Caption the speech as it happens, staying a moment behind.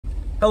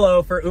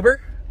Hello, for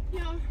Uber?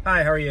 Yeah.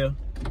 Hi, how are you?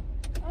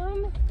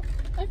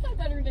 I've had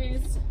better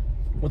days.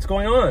 What's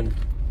going on?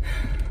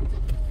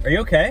 Are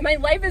you okay? My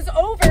life is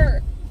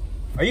over.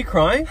 Are you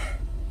crying?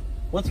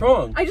 What's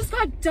wrong? I just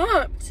got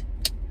dumped.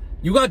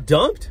 You got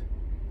dumped?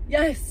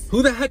 Yes.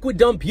 Who the heck would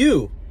dump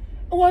you?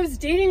 Oh, I was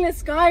dating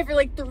this guy for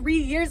like 3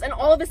 years and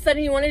all of a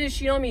sudden he wanted to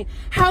cheat on me.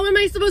 How am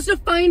I supposed to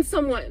find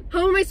someone?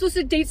 How am I supposed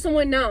to date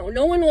someone now?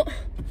 No one will.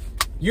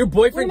 Your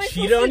boyfriend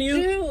cheated on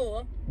you?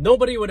 Do?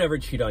 Nobody would ever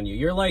cheat on you.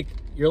 You're like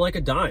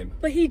a dime.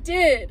 But he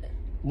did.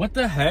 What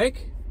the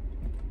heck?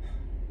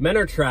 Men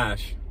are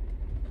trash.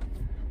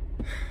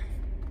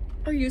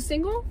 Are you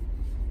single?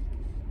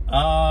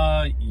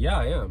 Yeah,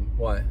 I am.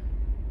 Why?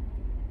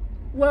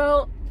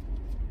 Well,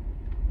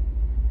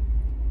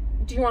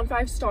 do you want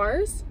 5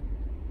 stars?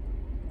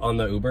 On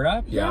the Uber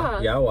app?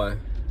 Yeah. Yeah, why?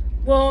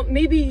 Well,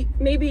 maybe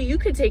you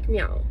could take me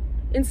out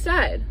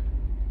instead.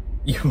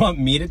 You want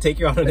me to take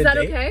you out on a date? Is that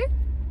okay?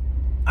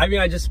 I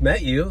mean, I just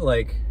met you,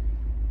 like...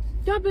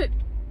 Yeah, but...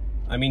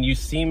 I mean, you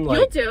seem like...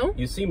 You'll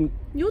do.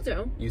 You'll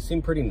do. You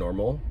seem pretty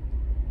normal.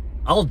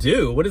 I'll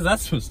do? What is that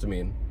supposed to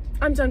mean?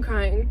 I'm done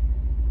crying.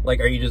 Like,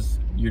 you're just...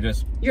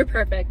 You're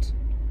perfect.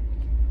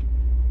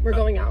 We're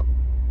going out.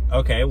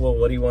 Okay, well,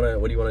 what do you want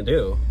to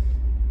do?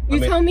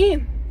 You tell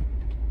me.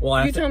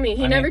 Well, you tell me.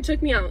 He never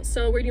took me out,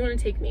 so where do you want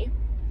to take me?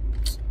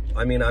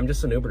 I mean, I'm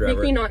just an Uber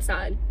driver. Make me not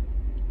sad.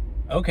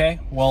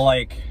 Okay, well,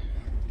 like...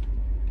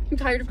 I'm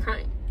tired of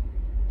crying.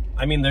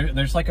 I mean,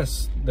 there's like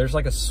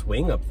a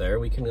swing up there.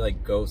 We can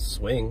like go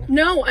swing.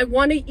 No, I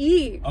want to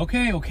eat.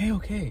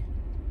 Okay.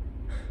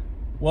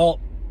 Well,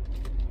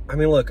 I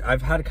mean, look,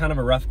 I've had kind of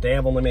a rough day.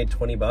 I've only made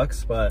 20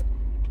 bucks, but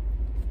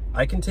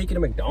I can take you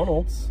to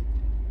McDonald's.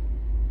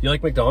 Do you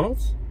like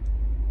McDonald's?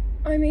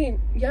 I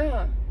mean,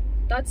 yeah.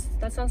 That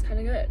sounds kind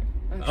of good.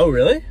 Actually. Oh,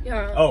 really?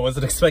 Yeah. Oh,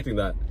 wasn't expecting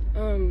that.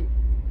 Do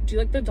you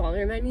like the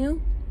dollar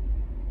menu?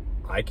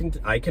 I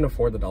can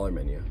afford the dollar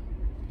menu.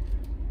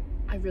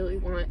 I really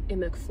want a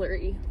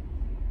McFlurry.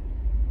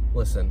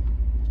 Listen,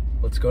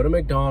 let's go to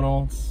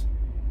McDonald's.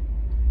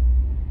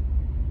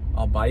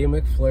 I'll buy you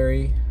a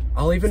McFlurry.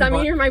 I'll even. Does that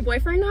mean you're my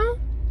boyfriend now?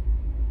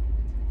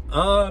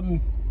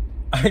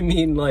 I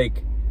mean,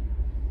 like.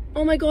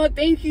 Oh my god,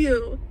 thank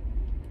you.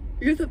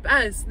 You're the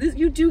best.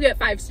 You do get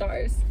 5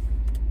 stars.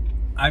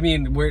 I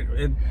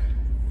mean,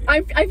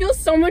 I feel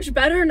so much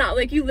better now.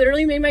 Like, you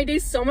literally made my day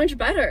so much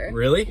better.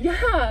 Really?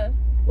 Yeah.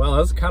 Well, that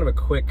was kind of a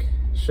quick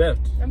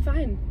shift. I'm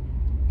fine.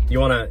 You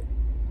wanna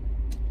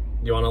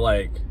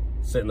like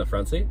sit in the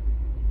front seat?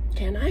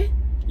 Can I?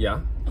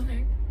 Yeah.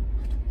 Okay.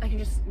 I can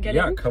just get in?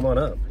 Yeah, come on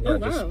up. Yeah, oh,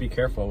 wow. Just be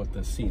careful with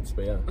the seats,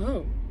 but yeah.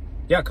 Oh.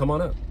 Yeah, come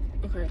on up.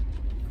 Okay.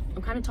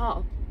 I'm kind of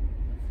tall.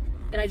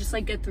 Can I just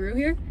like get through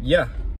here? Yeah.